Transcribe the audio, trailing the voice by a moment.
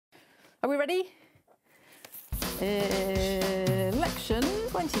Are we ready? Election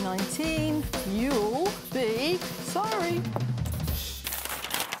 2019, you'll be sorry.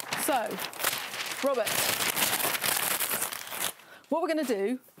 So, Robert, what we're going to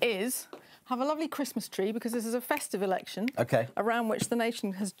do is have a lovely Christmas tree, because this is a festive election around which the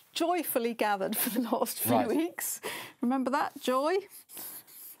nation has joyfully gathered for the last few weeks. Remember that joy?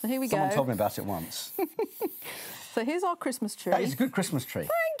 So here we go. Someone told me about it once. So here's our Christmas tree. That is a good Christmas tree.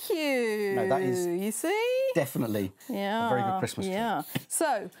 Thank you. No, that is... You see? Definitely a very good Christmas tree. Yeah.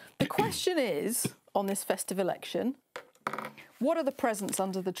 So the question is, on this festive election, what are the presents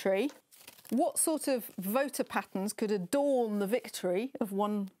under the tree? What sort of voter patterns could adorn the victory of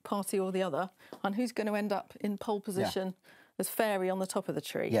one party or the other? And who's going to end up in pole position as fairy on the top of the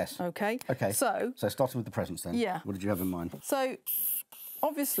tree? Yes. OK. OK. So starting with the presents then. Yeah. What did you have in mind? So,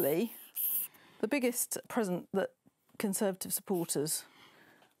 obviously, the biggest present that Conservative supporters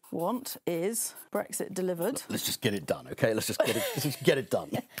want is Brexit delivered. Let's just get it done, OK? Let's just get it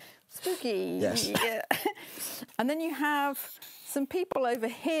done. Spooky. Yes. Yeah. And then you have some people over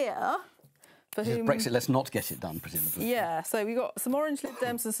here for whom... Brexit, let's not get it done, presumably. Yeah, so we've got some orange Lib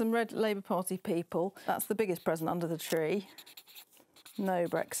Dems and some red Labour Party people. That's the biggest present under the tree. No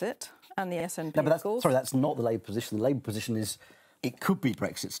Brexit. And the SNP, no, but of course. Sorry, that's not the Labour position. The Labour position is it could be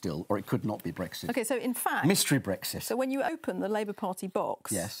Brexit still, or it could not be Brexit. OK, so in fact... Mystery Brexit. So when you open the Labour Party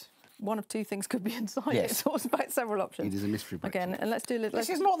box... Yes. One of two things could be inside yes. it. So it's about several options. It is a mystery Brexit. Again, and let's do a little... This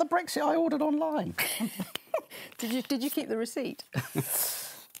is not the Brexit I ordered online. Did you keep the receipt?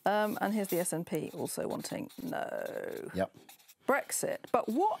 And here's the SNP also wanting no. Yep. Brexit. But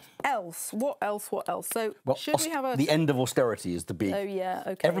what else? What else? What else? So should we have a... The end of austerity is the big... Oh, yeah,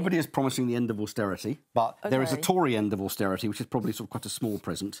 OK. Everybody is promising the end of austerity, but there is a Tory end of austerity, which is probably sort of quite a small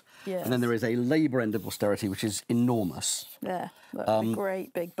present. Yes. And then there is a Labour end of austerity, which is enormous. Yeah, a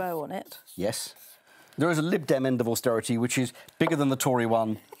great big bow on it. Yes. There is a Lib Dem end of austerity, which is bigger than the Tory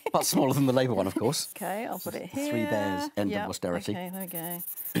one, but smaller than the Labour one, of course. OK, I'll put it here. Three Bears end of austerity. OK, there we go.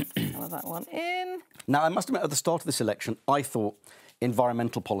 I'll have that one in. Now, I must admit, at the start of this election, I thought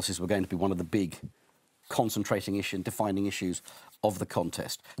environmental policies were going to be one of the big concentrating and defining issues of the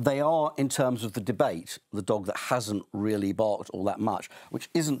contest. They are, in terms of the debate, the dog that hasn't really barked all that much, which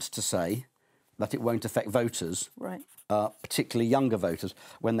isn't to say that it won't affect voters, particularly younger voters,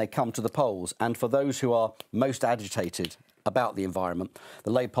 when they come to the polls. And for those who are most agitated about the environment, the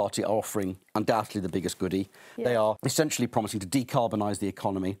Labour Party are offering undoubtedly the biggest goodie. Yeah. They are essentially promising to decarbonise the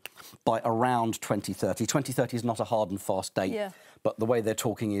economy by around 2030. 2030 is not a hard and fast date, but the way they're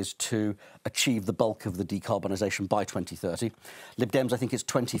talking is to achieve the bulk of the decarbonisation by 2030. Lib Dems, I think it's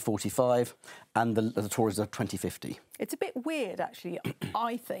 2045, and the Tories are 2050. It's a bit weird, actually,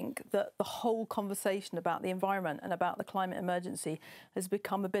 I think, that the whole conversation about the environment and about the climate emergency has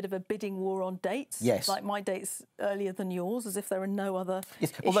become a bit of a bidding war on dates. Yes. Like my date's earlier than yours, as if there are no other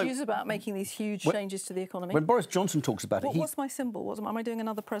issues about making these huge changes to the economy. When Boris Johnson talks about it... What's my symbol? Am I doing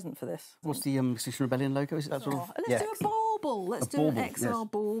another present for this? What's the Extinction Rebellion logo? Is it that sort of... Let's do a bauble. Let's do an XR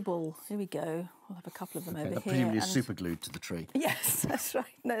bauble. Here we go. We'll have a couple of them over here. Presumably is super glued to the tree. Yes, that's right.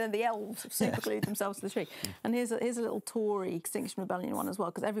 No, the elves have super glued themselves to the tree. And here's a little Tory Extinction Rebellion one as well,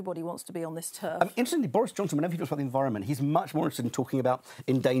 because everybody wants to be on this turf. Interestingly, Boris Johnson, whenever he talks about the environment, he's much more interested in talking about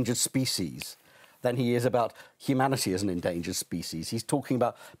endangered species than he is about humanity as an endangered species. He's talking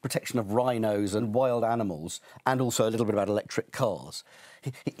about protection of rhinos and wild animals, and also a little bit about electric cars.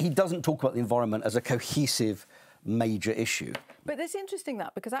 He doesn't talk about the environment as a cohesive major issue. But it's interesting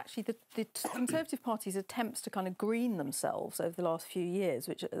that, because actually the Conservative Party's attempts to kind of green themselves over the last few years,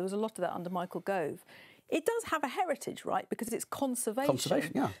 which there was a lot of that under Michael Gove, it does have a heritage, right? Because it's conservation.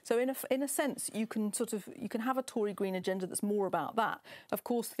 Conservation, yeah. So in a sense, you can have a Tory green agenda that's more about that. Of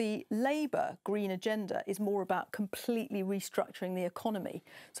course, the Labour green agenda is more about completely restructuring the economy.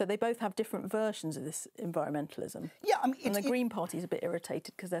 So they both have different versions of this environmentalism. Yeah, I mean, and the Green Party's a bit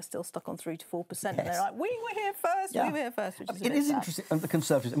irritated because they're still stuck on 3 to 4%, and they're like, we were here first, we were here first. Which is it is interesting. And the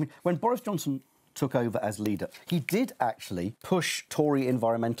Conservatives. I mean, when Boris Johnson took over as leader, he did actually push Tory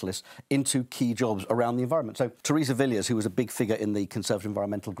environmentalists into key jobs around the environment. So Theresa Villiers, who was a big figure in the Conservative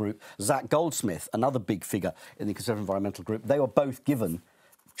environmental group, Zach Goldsmith, another big figure in the Conservative environmental group, they were both given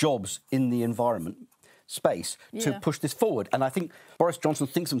jobs in the environment space to push this forward. And I think Boris Johnson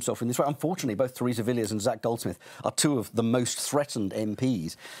thinks himself in this way. Unfortunately, both Theresa Villiers and Zach Goldsmith are two of the most threatened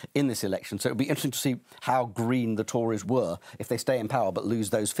MPs in this election. So it would be interesting to see how green the Tories were if they stay in power but lose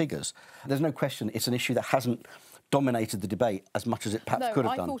those figures. There's no question it's an issue that hasn't dominated the debate as much as it perhaps could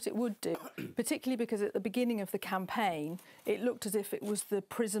have done. No, I thought it would do, particularly because at the beginning of the campaign, it looked as if it was the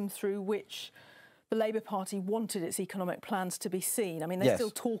prism through which the Labour Party wanted its economic plans to be seen. I mean, they Yes.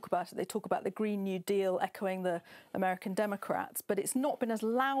 still talk about it. They talk about the Green New Deal echoing the American Democrats, but it's not been as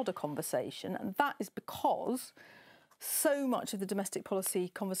loud a conversation, and that is because so much of the domestic policy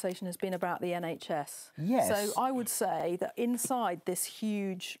conversation has been about the NHS. Yes. So I would say that inside this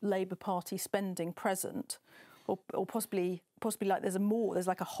huge Labour Party spending present, or possibly like there's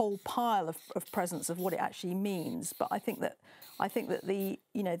like a whole pile of presence of what it actually means. But I think that the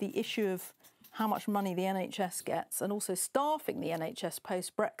issue of how much money the NHS gets and also staffing the NHS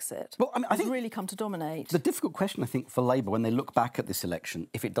post-Brexit I think has really come to dominate. The difficult question, I think, for Labour when they look back at this election,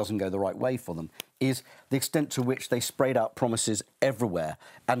 if it doesn't go the right way for them, is the extent to which they sprayed out promises everywhere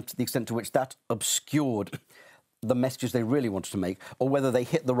and to the extent to which that obscured the messages they really wanted to make, or whether they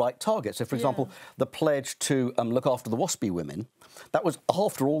hit the right target. So, for example, the pledge to look after the WASPy women, that was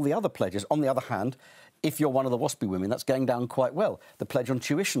after all the other pledges. On the other hand, if you're one of the WASPy women, that's going down quite well. The pledge on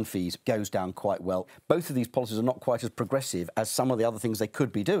tuition fees goes down quite well. Both of these policies are not quite as progressive as some of the other things they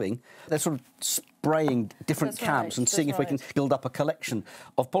could be doing. They're sort of spraying different camps and seeing if we can build up a collection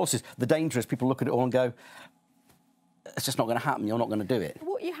of policies. The danger is people look at it all and go, it's just not going to happen, you're not going to do it.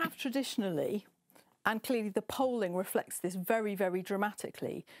 What you have traditionally, and clearly the polling reflects this very, very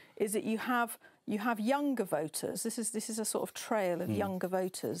dramatically, is that you have younger voters. This is a sort of trail of younger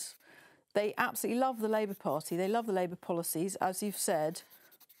voters. They absolutely love the Labour Party. They love the Labour policies, as you've said,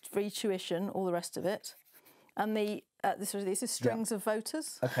 free tuition, all the rest of it. And this is strings of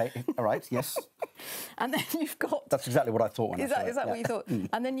voters. OK, all right, yes. And then you've got... That's exactly what I thought when I saw it. Is that what you thought?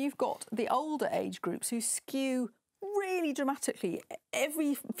 And then you've got the older age groups who skew really dramatically.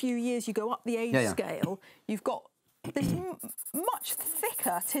 Every few years you go up the age scale, you've got this much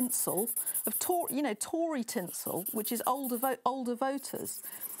thicker tinsel of Tory tinsel, which is older voters.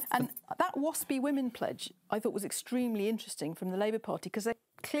 And that WASPy women pledge, I thought, was extremely interesting from the Labour Party, because they're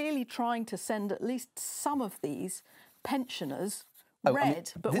clearly trying to send at least some of these pensioners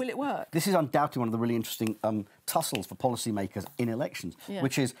red, but will it work? This is undoubtedly one of the really interesting tussles for policymakers in elections,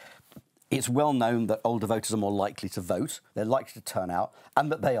 which is it's well known that older voters are more likely to vote, they're likely to turn out,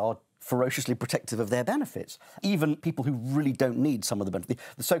 and that they are ferociously protective of their benefits. Even people who really don't need some of the benefits.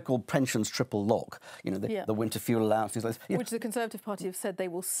 The so-called pensions triple lock, the winter fuel allowance, things like this. Which the Conservative Party have said they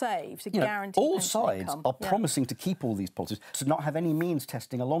will save to guarantee all pension sides income. are promising to keep all these policies, to not have any means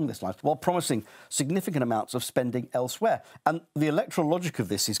testing along this line, while promising significant amounts of spending elsewhere. And the electoral logic of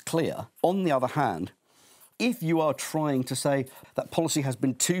this is clear. On the other hand, if you are trying to say that policy has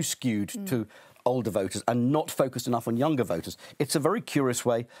been too skewed to older voters and not focused enough on younger voters, it's a very curious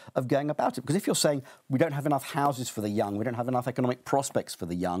way of going about it. Because if you're saying we don't have enough houses for the young, we don't have enough economic prospects for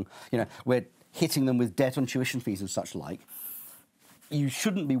the young, we're hitting them with debt on tuition fees and such like, you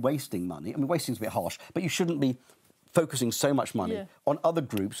shouldn't be wasting money. I mean, wasting's a bit harsh, but you shouldn't be focusing so much money on other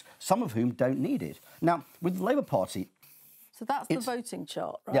groups, some of whom don't need it. Now, with the Labour Party... So that's the voting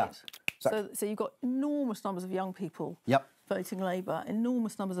chart, right? Yeah. So you've got enormous numbers of young people voting Labour,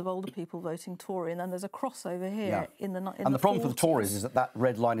 enormous numbers of older people voting Tory, and then there's a crossover here in the 40s. And the problem for the Tories is that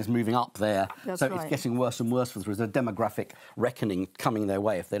red line is moving up there, That's so right. it's getting worse and worse for the Tories. There's a demographic reckoning coming their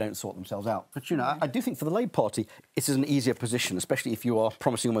way if they don't sort themselves out. But, I do think for the Labour Party, it is an easier position, especially if you are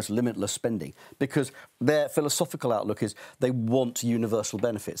promising almost limitless spending, because their philosophical outlook is they want universal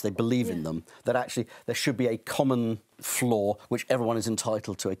benefits. They believe in them, that actually there should be a common floor which everyone is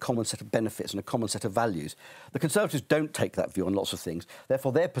entitled to, a common set of benefits and a common set of values. The Conservatives don't take that view on lots of things.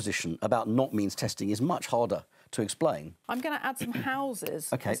 Therefore, their position about not means testing is much harder to explain. I'm going to add some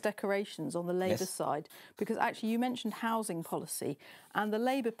houses as decorations on the Labour side, because actually you mentioned housing policy, and the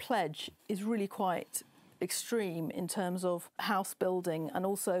Labour pledge is really quite extreme in terms of house building and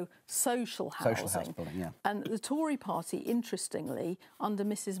also social housing. Social house building, yeah. And the Tory party, interestingly, under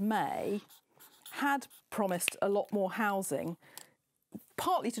Mrs May, had promised a lot more housing,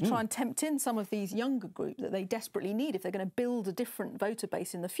 partly to try and tempt in some of these younger groups that they desperately need if they're going to build a different voter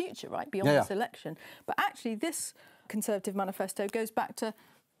base in the future, right, beyond this election. But actually, this Conservative manifesto goes back to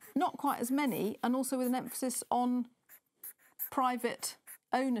not quite as many, and also with an emphasis on private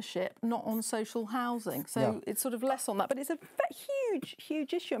ownership, not on social housing. So it's sort of less on that. But it's a huge,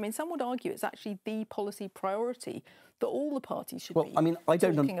 huge issue. I mean, some would argue it's actually the policy priority that all the parties should be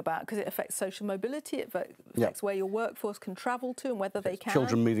talking about, because it affects social mobility, it affects where your workforce can travel to and whether they can.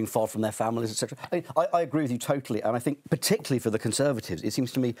 Children moving far from their families, etc. I agree with you totally, and I think particularly for the Conservatives, it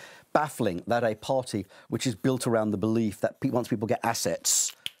seems to me baffling that a party which is built around the belief that once people get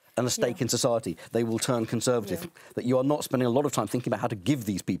assets and a stake in society, they will turn Conservative. That you are not spending a lot of time thinking about how to give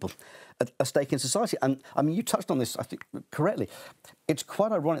these people a stake in society. And, I mean, you touched on this, I think, correctly. It's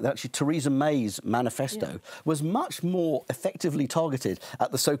quite ironic that actually Theresa May's manifesto was much more effectively targeted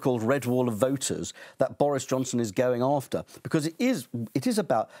at the so-called red wall of voters that Boris Johnson is going after, because it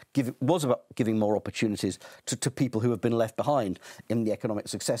was about giving more opportunities to people who have been left behind in the economic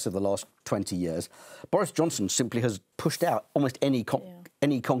success of the last 20 years. Boris Johnson simply has pushed out almost any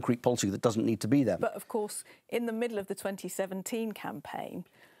concrete policy that doesn't need to be there. But, of course, in the middle of the 2017 campaign,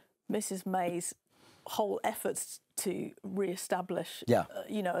 Mrs May's whole efforts to re-establish,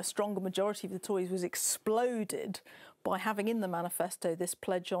 a stronger majority of the Tories was exploded by having in the manifesto this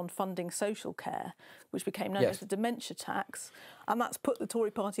pledge on funding social care, which became known as the dementia tax, and that's put the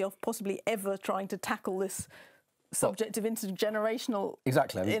Tory party off possibly ever trying to tackle this subject of intergenerational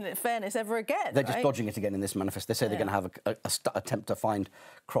fairness ever again. They're just dodging it again in this manifesto. They say they're going to have a attempt to find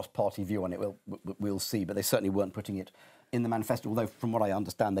cross-party view on it. We'll see, but they certainly weren't putting it in the manifesto, although from what I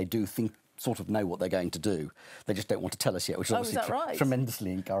understand they do sort of know what they're going to do. They just don't want to tell us yet, which is obviously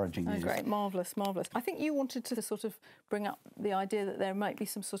tremendously encouraging news. Great, marvellous, marvellous. I think you wanted to sort of bring up the idea that there might be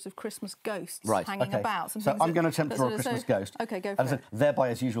some sort of Christmas ghosts hanging about. So I'm going to attempt to draw a Christmas ghost. OK, go for it. Thereby,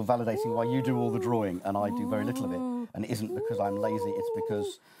 as usual, validating why you do all the drawing and I do very little of it. And it isn't because I'm lazy, it's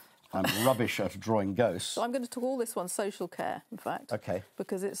because I'm rubbish at drawing ghosts. So I'm going to talk all this one social care, in fact. OK.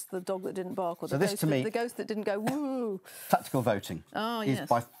 Because it's the dog that didn't bark, or so the ghost that didn't go woo. Tactical voting is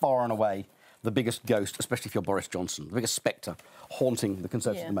by far and away the biggest ghost, especially if you're Boris Johnson, the biggest spectre haunting the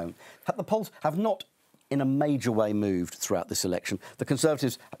Conservatives at the moment. The polls have not in a major way moved throughout this election. The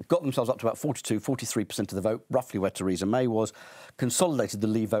Conservatives got themselves up to about 43% of the vote, roughly where Theresa May was, consolidated the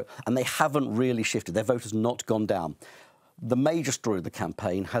Leave vote, and they haven't really shifted. Their vote has not gone down. The major story of the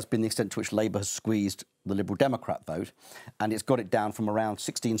campaign has been the extent to which Labour has squeezed the Liberal Democrat vote, and it's got it down from around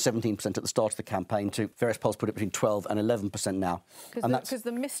 16-17% at the start of the campaign to various polls put it between 12 and 11% now. Because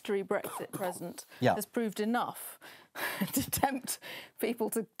the mystery Brexit present has proved enough to tempt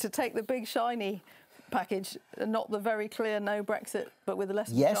people to take the big shiny package and not the very clear no Brexit, but with a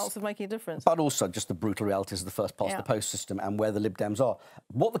less chance of making a difference. But also just the brutal realities of the first past the post system and where the Lib Dems are.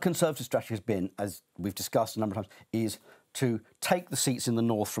 What the Conservative strategy has been, as we've discussed a number of times, is to take the seats in the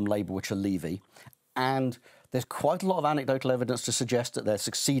north from Labour, which are Levy, and there's quite a lot of anecdotal evidence to suggest that they're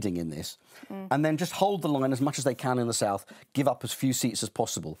succeeding in this, and then just hold the line as much as they can in the south, give up as few seats as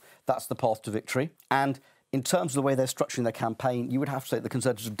possible. That's the path to victory. And in terms of the way they're structuring their campaign, you would have to say that the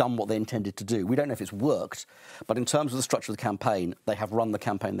Conservatives have done what they intended to do. We don't know if it's worked, but in terms of the structure of the campaign, they have run the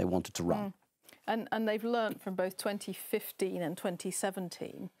campaign they wanted to run. And they've learnt from both 2015 and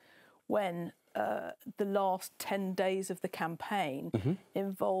 2017, when the last 10 days of the campaign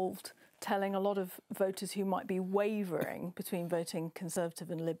involved telling a lot of voters who might be wavering between voting Conservative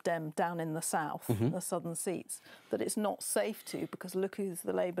and Lib Dem down in the south, the southern seats, that it's not safe to, because look who's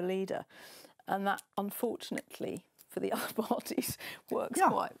the Labour leader. And that, unfortunately, for the other parties, works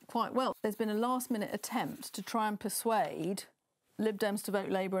quite well. There's been a last-minute attempt to try and persuade Lib Dems to vote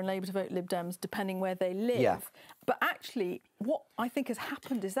Labour and Labour to vote Lib Dems, depending where they live. Yeah. But actually, what I think has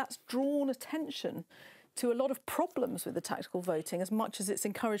happened is that's drawn attention to a lot of problems with the tactical voting, as much as it's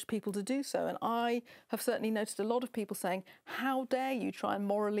encouraged people to do so. And I have certainly noticed a lot of people saying, how dare you try and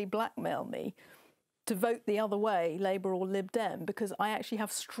morally blackmail me to vote the other way, Labour or Lib Dem, because I actually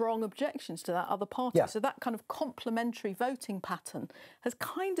have strong objections to that other party. Yeah. So that kind of complementary voting pattern has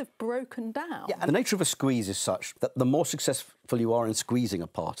kind of broken down. Yeah, and the nature of a squeeze is such that the more successful you are in squeezing a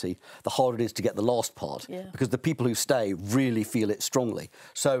party, the harder it is to get the last part, because the people who stay really feel it strongly.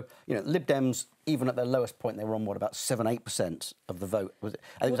 So, you know, Lib Dems, even at their lowest point, they were on, what, about 7-8% of the vote? Was it?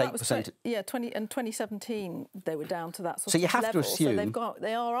 I think it was 8%. In 2017, they were down to that sort of level. So you have to assume... So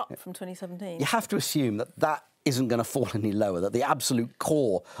they are up from 2017. You have to assume that that isn't going to fall any lower, that the absolute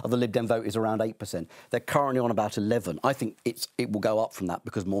core of the Lib Dem vote is around 8%. They're currently on about 11. I think it will go up from that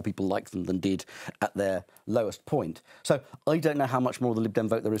because more people like them than did at their lowest point. So I don't know how much more of the Lib Dem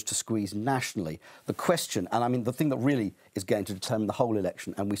vote there is to squeeze nationally. The question, and I mean the thing that really is going to determine the whole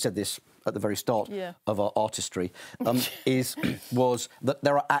election, and we said this at the very start of our artistry, was that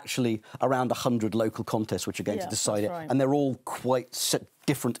there are actually around 100 local contests which are going to decide it, and they're all quite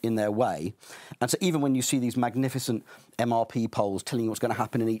different in their way. And so even when you see these magnificent MRP polls telling you what's going to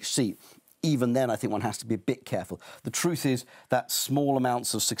happen in each seat, even then I think one has to be a bit careful. The truth is that small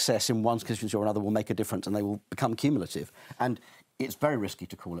amounts of success in one constituency or another will make a difference, and they will become cumulative. And it's very risky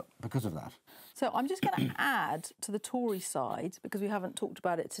to call it because of that. So I'm just going to add to the Tory side, because we haven't talked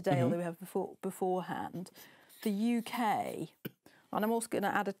about it today, although we have beforehand, the UK And I'm also going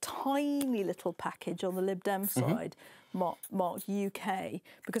to add a tiny little package on the Lib Dem side, marked UK,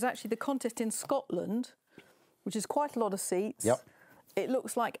 because actually the contest in Scotland, which is quite a lot of seats, it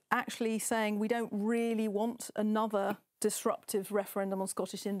looks like actually saying we don't really want another disruptive referendum on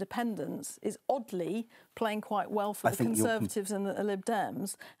Scottish independence is oddly playing quite well for the Conservatives and the Lib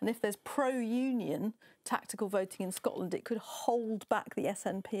Dems. And if there's pro-union tactical voting in Scotland, it could hold back the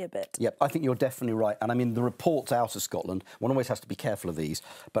SNP a bit. Yep, I think you're definitely right. And I mean, the reports out of Scotland, one always has to be careful of these,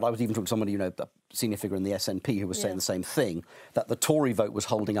 but I was even talking to somebody, you know, a senior figure in the SNP who was saying the same thing, that the Tory vote was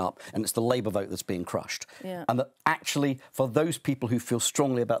holding up and it's the Labour vote that's being crushed. And that actually, for those people who feel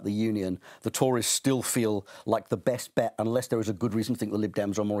strongly about the union, the Tories still feel like the best bet, unless there is a good reason to think the Lib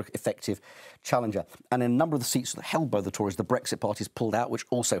Dems are a more effective challenger. And in a number of the seats held by the Tories, the Brexit party's pulled out, which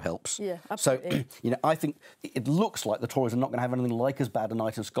also helps. Yeah, absolutely. So, you know, I think it looks like the Tories are not going to have anything like as bad a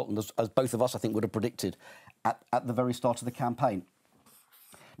night in Scotland as both of us, I think, would have predicted at the very start of the campaign.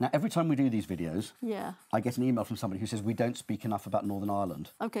 Now, every time we do these videos, I get an email from somebody who says we don't speak enough about Northern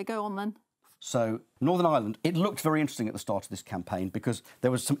Ireland. OK, go on then. So, Northern Ireland, it looked very interesting at the start of this campaign because there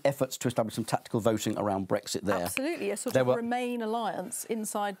was some efforts to establish some tactical voting around Brexit there. Absolutely, a sort of Remain alliance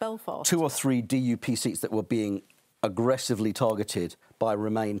inside Belfast. 2 or 3 DUP seats that were being aggressively targeted by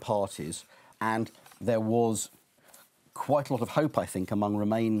Remain parties, and there was quite a lot of hope, I think, among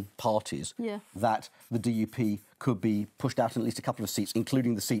Remain parties that the DUP could be pushed out in at least a couple of seats,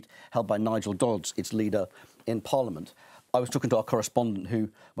 including the seat held by Nigel Dodds, its leader in Parliament. I was talking to our correspondent who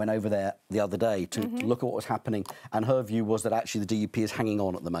went over there the other day to look at what was happening, and her view was that actually the DUP is hanging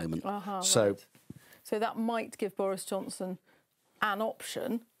on at the moment. So that might give Boris Johnson an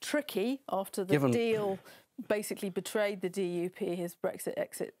option. Tricky after the deal basically betrayed the DUP, his Brexit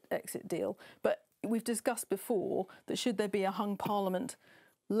exit deal. But we've discussed before that should there be a hung parliament,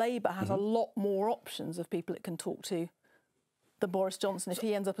 Labour has a lot more options of people it can talk to than Boris Johnson if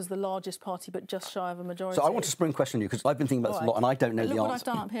he ends up as the largest party but just shy of a majority. So I want to spring a question on you because I've been thinking about this a lot and I don't know the answer. Look what I've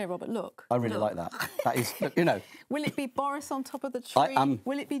done up here, Robert, look. I really like that. That is, you know. Will it be Boris on top of the tree?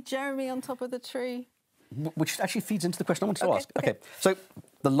 Will it be Jeremy on top of the tree? Which actually feeds into the question I wanted to ask. OK, so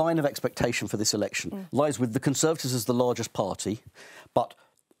the line of expectation for this election lies with the Conservatives as the largest party, but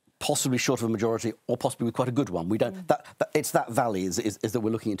possibly short of a majority or possibly with quite a good one. We don't. It's that valley is that we're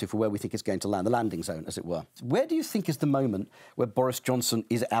looking into for where we think it's going to land, the landing zone, as it were. Where do you think is the moment where Boris Johnson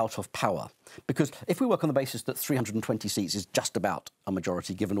is out of power? Because if we work on the basis that 320 seats is just about a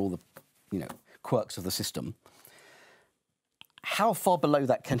majority, given all the, you know, quirks of the system, how far below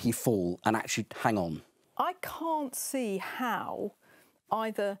that can he fall and actually hang on? I can't see how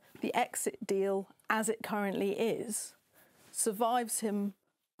either the exit deal, as it currently is, survives him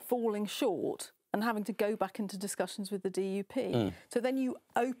falling short and having to go back into discussions with the DUP. So then you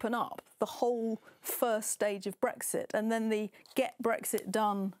open up the whole first stage of Brexit, and then the get Brexit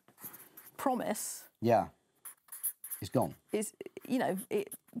done promise is gone. Is, you know,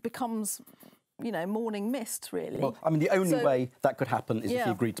 it becomes, you know, morning mist, really. Well, I mean, the only way that could happen is if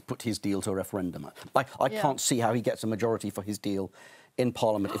he agreed to put his deal to a referendum. I can't see how he gets a majority for his deal in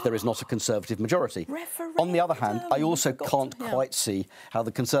Parliament if there is not a Conservative majority. On the other hand, I also can't quite see how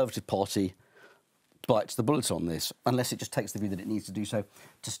the Conservative Party bites the bullet on this, unless it just takes the view that it needs to do so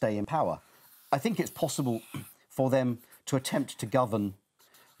to stay in power. I think it's possible for them to attempt to govern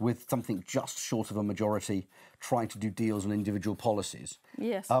with something just short of a majority, trying to do deals on individual policies.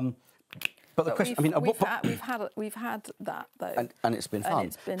 Yes. But the question, I mean, we've had that though, and it's been fun. And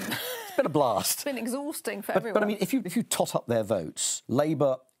it's been a blast. It's been exhausting for everyone. But I mean, if you tot up their votes,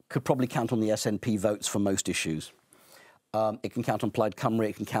 Labour could probably count on the SNP votes for most issues. It can count on Plaid Cymru.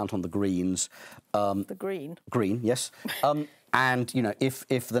 It can count on the Greens. The Green. Green, yes. And you know,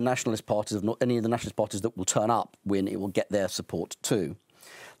 if the nationalist parties, any of the nationalist parties that will turn up win, it will get their support too.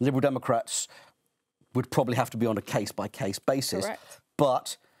 Liberal Democrats would probably have to be on a case-by-case basis. Correct.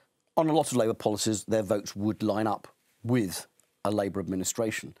 But on a lot of Labour policies, their votes would line up with a Labour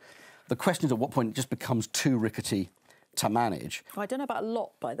administration. The question is at what point it just becomes too rickety to manage. I don't know about a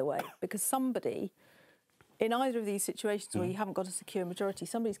lot, by the way, because somebody, in either of these situations where you haven't got a secure majority,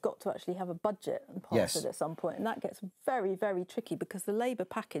 somebody's got to actually have a budget and pass it at some point. And that gets very, very tricky because the Labour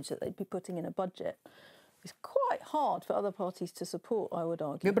package that they'd be putting in a budget is quite hard for other parties to support, I would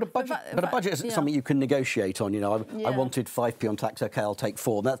argue. Yeah, but a budget is something you can negotiate on. You know, I wanted 5p on tax, OK, I'll take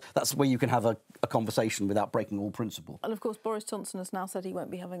 4. That's where you can have a conversation without breaking all principle. And, of course, Boris Johnson has now said he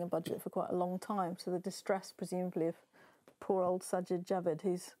won't be having a budget for quite a long time, so the distress, presumably, of poor old Sajid Javid,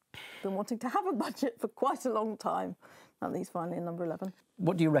 who's been wanting to have a budget for quite a long time. And he's finally in number 11.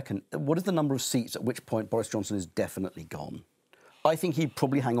 What do you reckon? What is the number of seats at which point Boris Johnson is definitely gone? I think he'd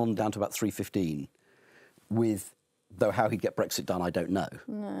probably hang on down to about 315. With Though how he'd get Brexit done, I don't know.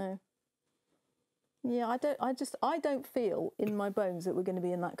 No. Yeah, I don't feel in my bones that we're going to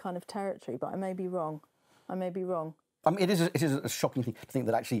be in that kind of territory, but I may be wrong. I may be wrong. I mean, it is a shocking thing to think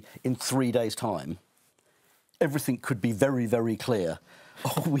that actually in 3 days' time, everything could be very, very clear.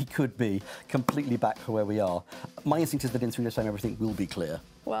 Or we could be completely back to where we are. My instinct is that in 3 days' time, everything will be clear,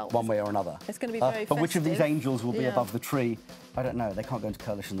 well, one way or another. It's going to be very But which of these festive. angels will be above the tree? I don't know. They can't go into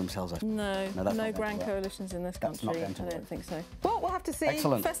coalition themselves. No grand coalitions in this country. I don't think so. Well, we'll have to see.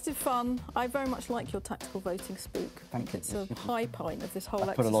 Excellent. Festive fun. I very much like your tactical voting spook. Thank you. It's a high point of this whole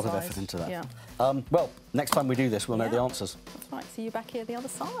I exercise. put a lot of effort into that. Yeah. Well, next time we do this, we'll know the answers. That's right. See you back here the other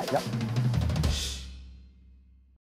side. Yep.